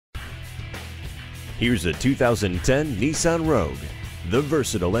Here's a 2010 Nissan Rogue. The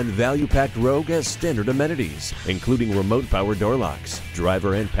versatile and value-packed Rogue has standard amenities, including remote power door locks,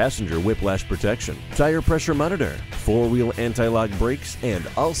 driver and passenger whiplash protection, tire pressure monitor, four-wheel anti-lock brakes, and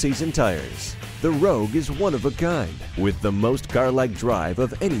all-season tires. The Rogue is one of a kind, with the most car-like drive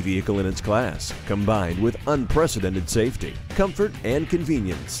of any vehicle in its class, combined with unprecedented safety, comfort, and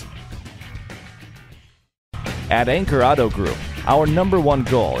convenience. At Anchor Auto Group, our #1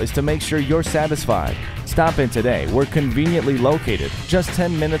 goal is to make sure you're satisfied. Stop in today. We're conveniently located just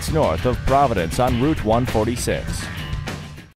 10 minutes north of Providence on Route 146.